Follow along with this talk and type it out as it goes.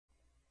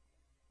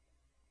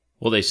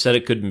Well, they said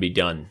it couldn't be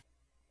done.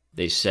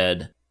 They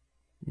said,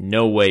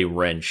 no way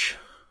Rensch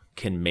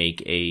can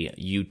make a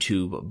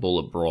YouTube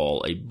bullet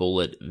brawl, a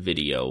bullet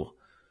video,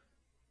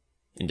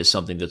 into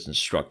something that's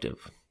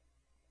instructive.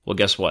 Well,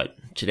 guess what?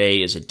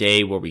 Today is a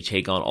day where we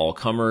take on all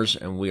comers,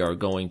 and we are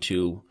going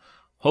to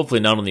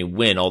hopefully not only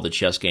win all the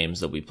chess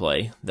games that we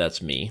play,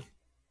 that's me,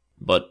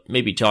 but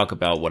maybe talk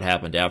about what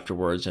happened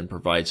afterwards and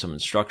provide some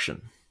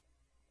instruction.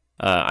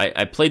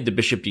 I played the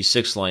bishop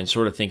d6 line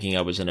sort of thinking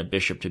I was in a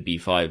bishop to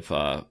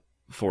b5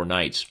 4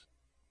 knights.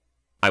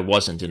 I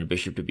wasn't in a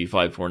bishop to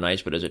b5 4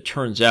 knights, but as it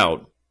turns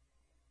out,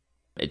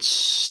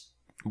 it's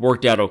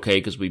worked out okay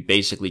because we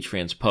basically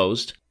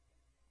transposed.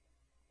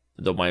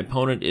 Though my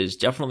opponent is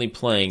definitely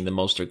playing the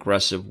most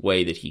aggressive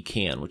way that he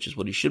can, which is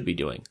what he should be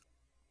doing.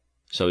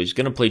 So he's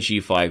going to play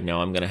g5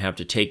 now. I'm going to have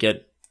to take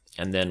it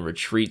and then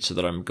retreat so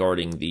that I'm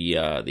guarding the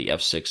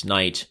f6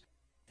 knight.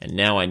 And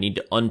now I need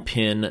to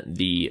unpin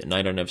the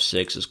knight on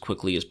f6 as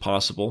quickly as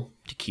possible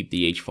to keep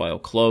the h-file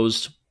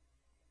closed.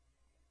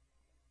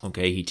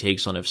 Okay, he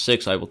takes on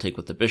f6. I will take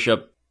with the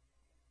bishop.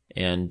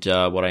 And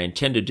what I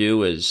intend to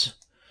do is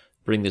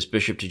bring this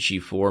bishop to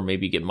g4,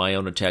 maybe get my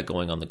own attack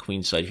going on the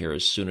queen side here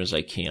as soon as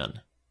I can.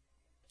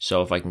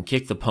 So if I can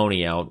kick the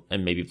pony out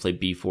and maybe play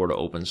b4 to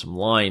open some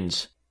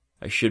lines,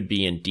 I should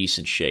be in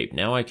decent shape.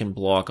 Now I can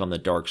block on the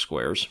dark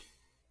squares.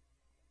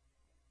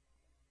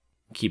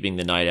 Keeping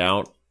the knight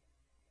out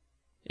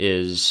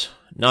is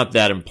not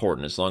that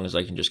important as long as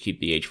I can just keep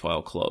the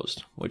h-file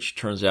closed, which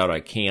turns out I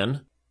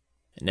can.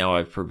 And now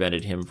I've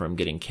prevented him from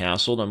getting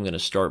castled. I'm going to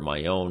start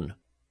my own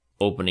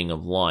opening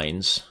of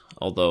lines,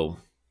 although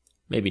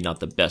maybe not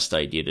the best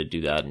idea to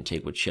do that and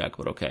take with check,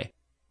 but okay.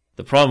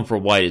 The problem for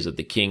white is that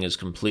the king is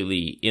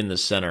completely in the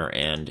center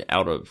and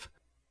out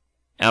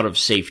of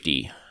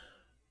safety,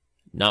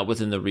 not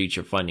within the reach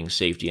of finding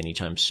safety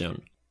anytime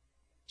soon.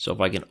 So if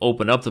I can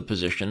open up the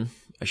position,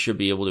 I should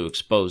be able to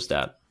expose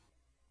that.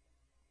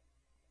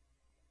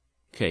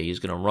 Okay, he's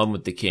going to run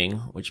with the king,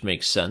 which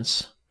makes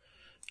sense.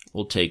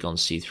 We'll take on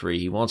c3.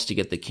 He wants to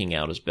get the king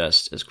out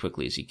as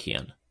quickly as he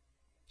can.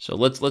 So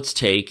let's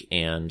take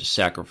and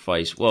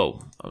sacrifice.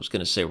 Whoa, I was going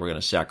to say we're going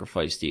to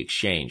sacrifice the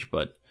exchange,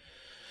 but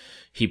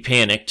he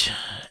panicked,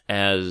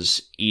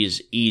 as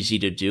is easy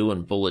to do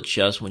in bullet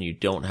chess when you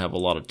don't have a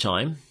lot of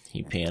time.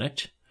 He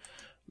panicked,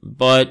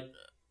 but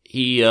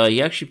he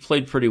actually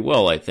played pretty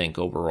well, I think,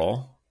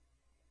 overall,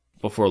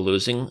 before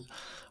losing.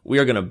 We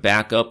are going to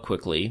back up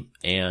quickly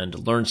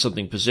and learn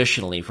something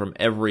positionally from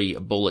every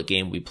bullet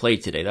game we play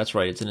today. That's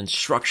right, it's an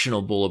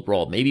instructional bullet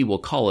brawl. Maybe we'll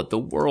call it the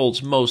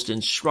world's most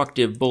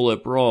instructive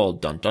bullet brawl.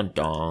 Dun dun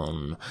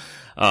dun.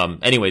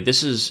 Anyway,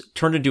 this is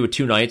turned into a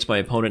 2 knights. My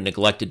opponent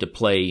neglected to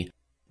play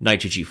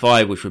knight to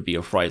g5, which would be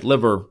a fried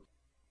liver.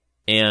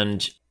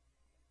 And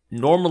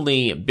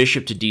normally,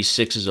 bishop to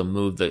d6 is a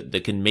move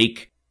that can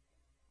make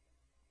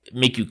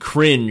you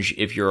cringe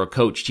if you're a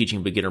coach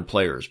teaching beginner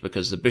players,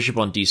 because the bishop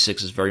on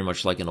d6 is very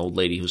much like an old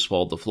lady who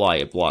swallowed the fly.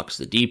 It blocks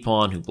the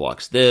d-pawn, who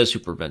blocks this, who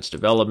prevents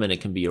development.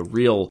 It can be a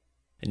real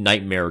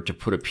nightmare to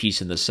put a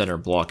piece in the center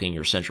blocking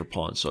your central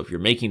pawn. So if you're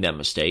making that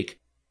mistake,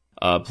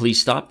 please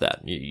stop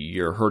that.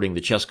 You're hurting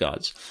the chess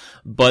gods.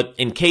 But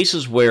in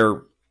cases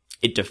where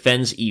it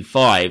defends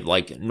e5,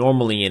 like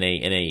normally in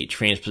a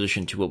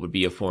transposition to what would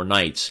be a 4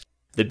 knights,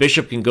 the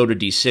bishop can go to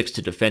d6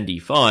 to defend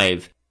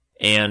e5,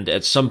 and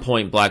at some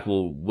point, black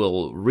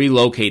will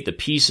relocate the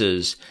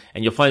pieces,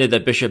 and you'll find that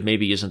that bishop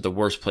maybe isn't the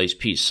worst placed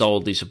piece,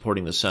 solidly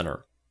supporting the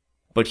center.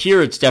 But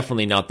here, it's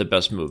definitely not the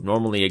best move.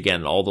 Normally,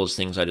 again, all those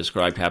things I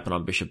described happen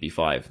on bishop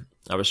b5.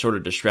 I was sort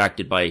of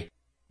distracted by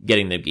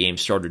getting the game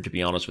started, to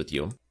be honest with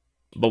you.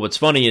 But what's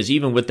funny is,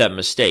 even with that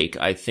mistake,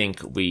 I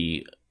think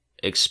we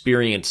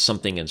experienced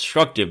something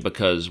instructive,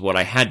 because what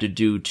I had to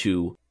do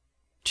to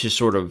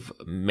sort of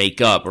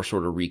make up or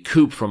sort of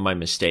recoup from my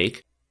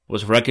mistake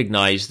was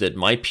recognize that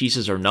my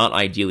pieces are not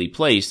ideally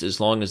placed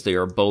as long as they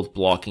are both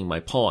blocking my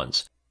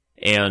pawns.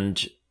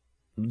 And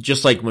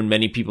just like when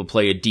many people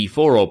play a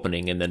d4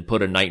 opening and then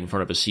put a knight in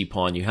front of a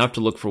c-pawn, you have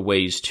to look for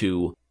ways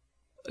to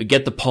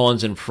get the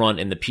pawns in front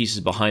and the pieces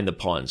behind the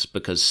pawns,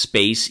 because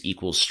space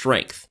equals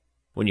strength.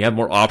 When you have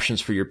more options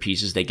for your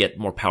pieces, they get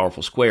more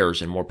powerful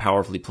squares, and more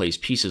powerfully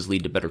placed pieces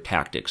lead to better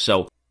tactics.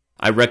 So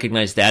I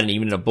recognize that, and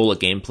even in a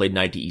bullet game, played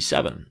knight to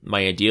e7.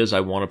 My idea is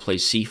I want to play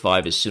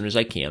c5 as soon as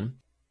I can,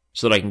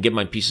 so that I can get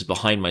my pieces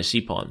behind my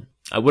c-pawn.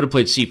 I would have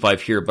played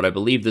c5 here, but I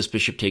believe this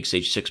bishop takes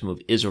h6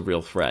 move is a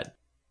real threat,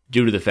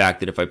 due to the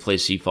fact that if I play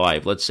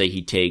c5, let's say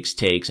he takes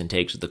and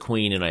takes with the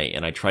queen,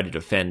 and I try to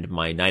defend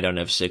my knight on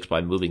f6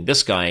 by moving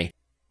this guy,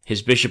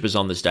 his bishop is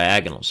on this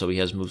diagonal, so he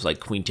has moves like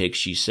queen takes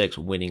g6,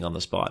 winning on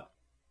the spot.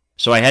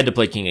 So I had to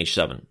play king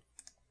h7.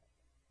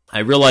 I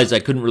realized I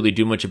couldn't really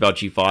do much about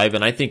g5,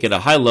 and I think at a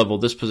high level,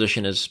 this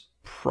position is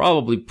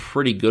probably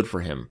pretty good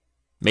for him.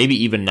 Maybe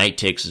even knight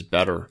takes is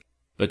better,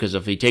 because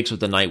if he takes with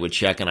the knight with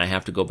check and I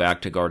have to go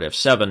back to guard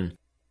f7,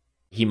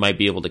 he might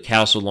be able to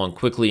castle along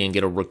quickly and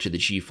get a rook to the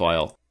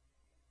g-file,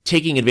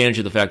 taking advantage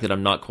of the fact that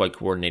I'm not quite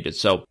coordinated.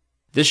 So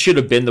this should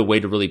have been the way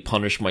to really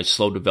punish my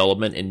slow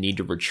development and need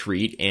to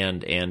retreat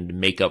and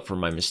make up for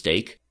my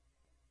mistake.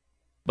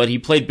 But he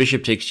played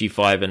bishop takes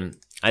g5, and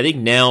I think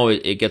now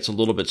it gets a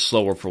little bit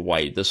slower for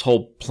white. This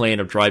whole plan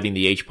of driving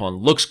the h-pawn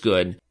looks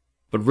good,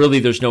 but really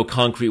there's no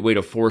concrete way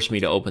to force me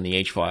to open the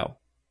h-file.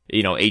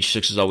 You know,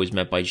 h6 is always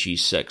met by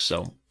g6,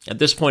 so at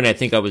this point I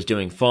think I was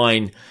doing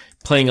fine,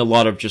 playing a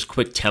lot of just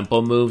quick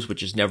tempo moves,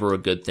 which is never a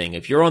good thing.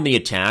 If you're on the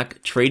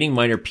attack, trading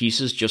minor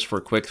pieces just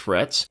for quick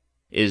threats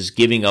is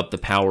giving up the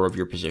power of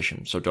your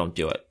position, so don't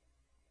do it.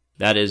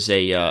 That is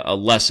a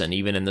lesson,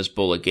 even in this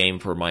bullet game,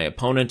 for my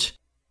opponent.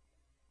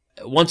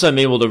 Once I'm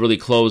able to really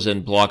close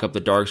and block up the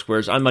dark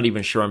squares, I'm not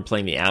even sure I'm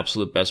playing the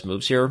absolute best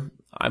moves here.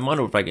 I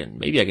wonder if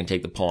maybe I can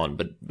take the pawn,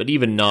 but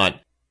even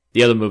not.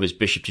 The other move is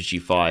bishop to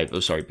g5. Oh,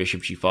 sorry,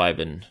 bishop g5,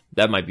 and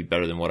that might be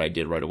better than what I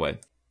did right away.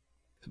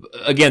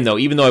 Again, though,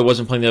 even though I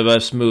wasn't playing the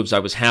best moves, I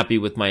was happy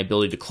with my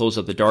ability to close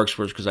up the dark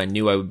squares because I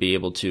knew I would be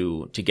able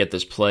to get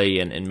this play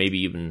and maybe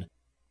even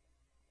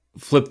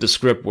flip the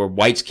script where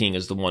white's king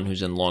is the one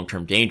who's in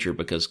long-term danger,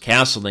 because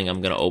castling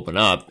I'm going to open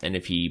up, and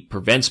if he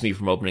prevents me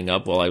from opening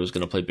up, well, I was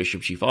going to play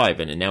bishop g5,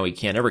 and now he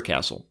can't ever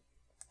castle.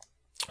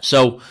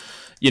 So,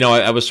 you know,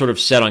 I was sort of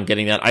set on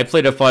getting that. I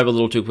played f5 a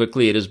little too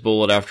quickly. It is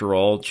bullet after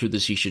all. Truth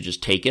is, he should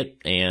just take it,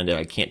 and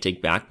I can't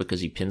take back because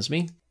he pins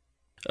me.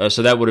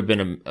 So that would have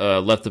been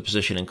left the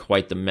position in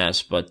quite the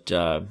mess, but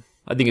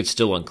I think it's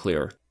still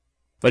unclear.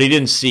 But he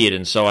didn't see it,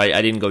 and so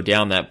I didn't go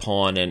down that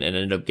pawn and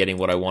ended up getting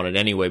what I wanted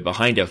anyway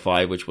behind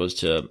f5, which was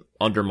to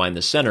undermine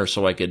the center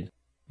so I could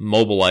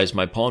mobilize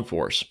my pawn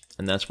force,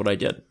 and that's what I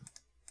did.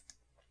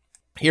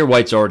 Here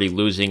white's already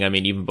losing. I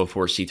mean, even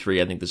before c3,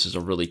 I think this is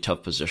a really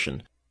tough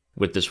position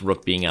with this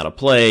rook being out of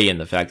play and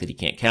the fact that he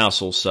can't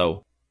castle,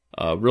 so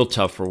real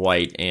tough for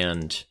white,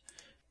 and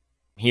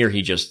here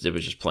it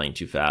was just playing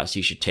too fast.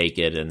 He should take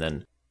it, and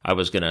then I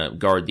was going to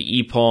guard the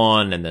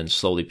e-pawn and then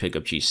slowly pick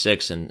up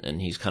g6,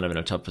 and he's kind of in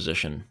a tough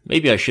position.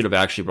 Maybe I should have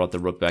actually brought the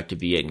rook back to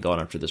b8 and gone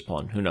after this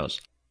pawn. Who knows?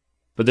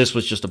 But this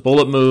was just a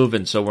bullet move,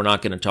 and so we're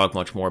not going to talk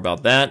much more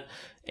about that.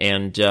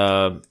 And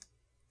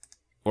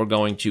we're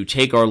going to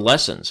take our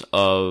lessons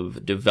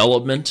of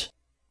development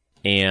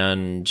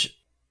and,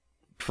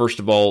 first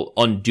of all,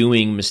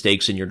 undoing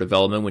mistakes in your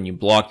development. When you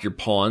block your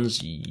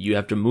pawns, you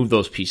have to move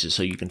those pieces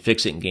so you can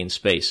fix it and gain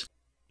space.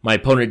 My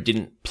opponent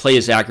didn't play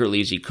as accurately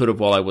as he could have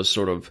while I was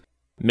sort of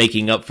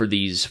making up for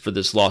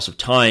this loss of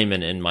time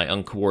and my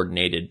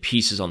uncoordinated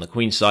pieces on the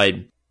queen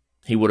side.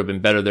 He would have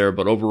been better there,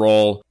 but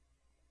overall,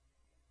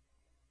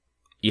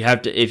 you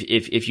have to,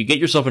 if you get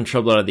yourself in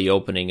trouble out of the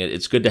opening,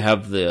 it's good to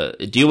have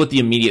deal with the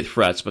immediate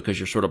threats because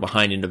you're sort of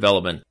behind in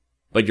development,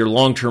 but your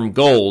long-term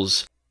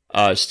goals,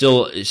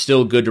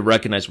 still good to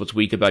recognize what's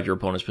weak about your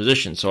opponent's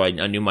position. So I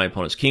knew my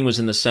opponent's king was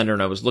in the center,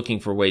 and I was looking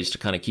for ways to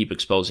kind of keep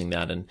exposing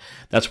that, and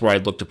that's where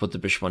I'd look to put the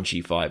bishop on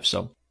g5.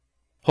 So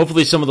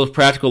hopefully some of those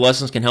practical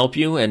lessons can help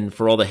you, and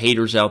for all the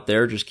haters out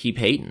there, just keep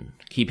hating.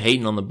 Keep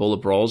hating on the bullet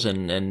brawls,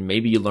 and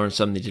maybe you learned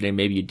something today,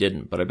 maybe you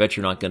didn't, but I bet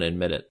you're not going to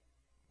admit it.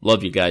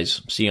 Love you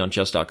guys. See you on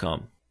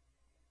Chess.com.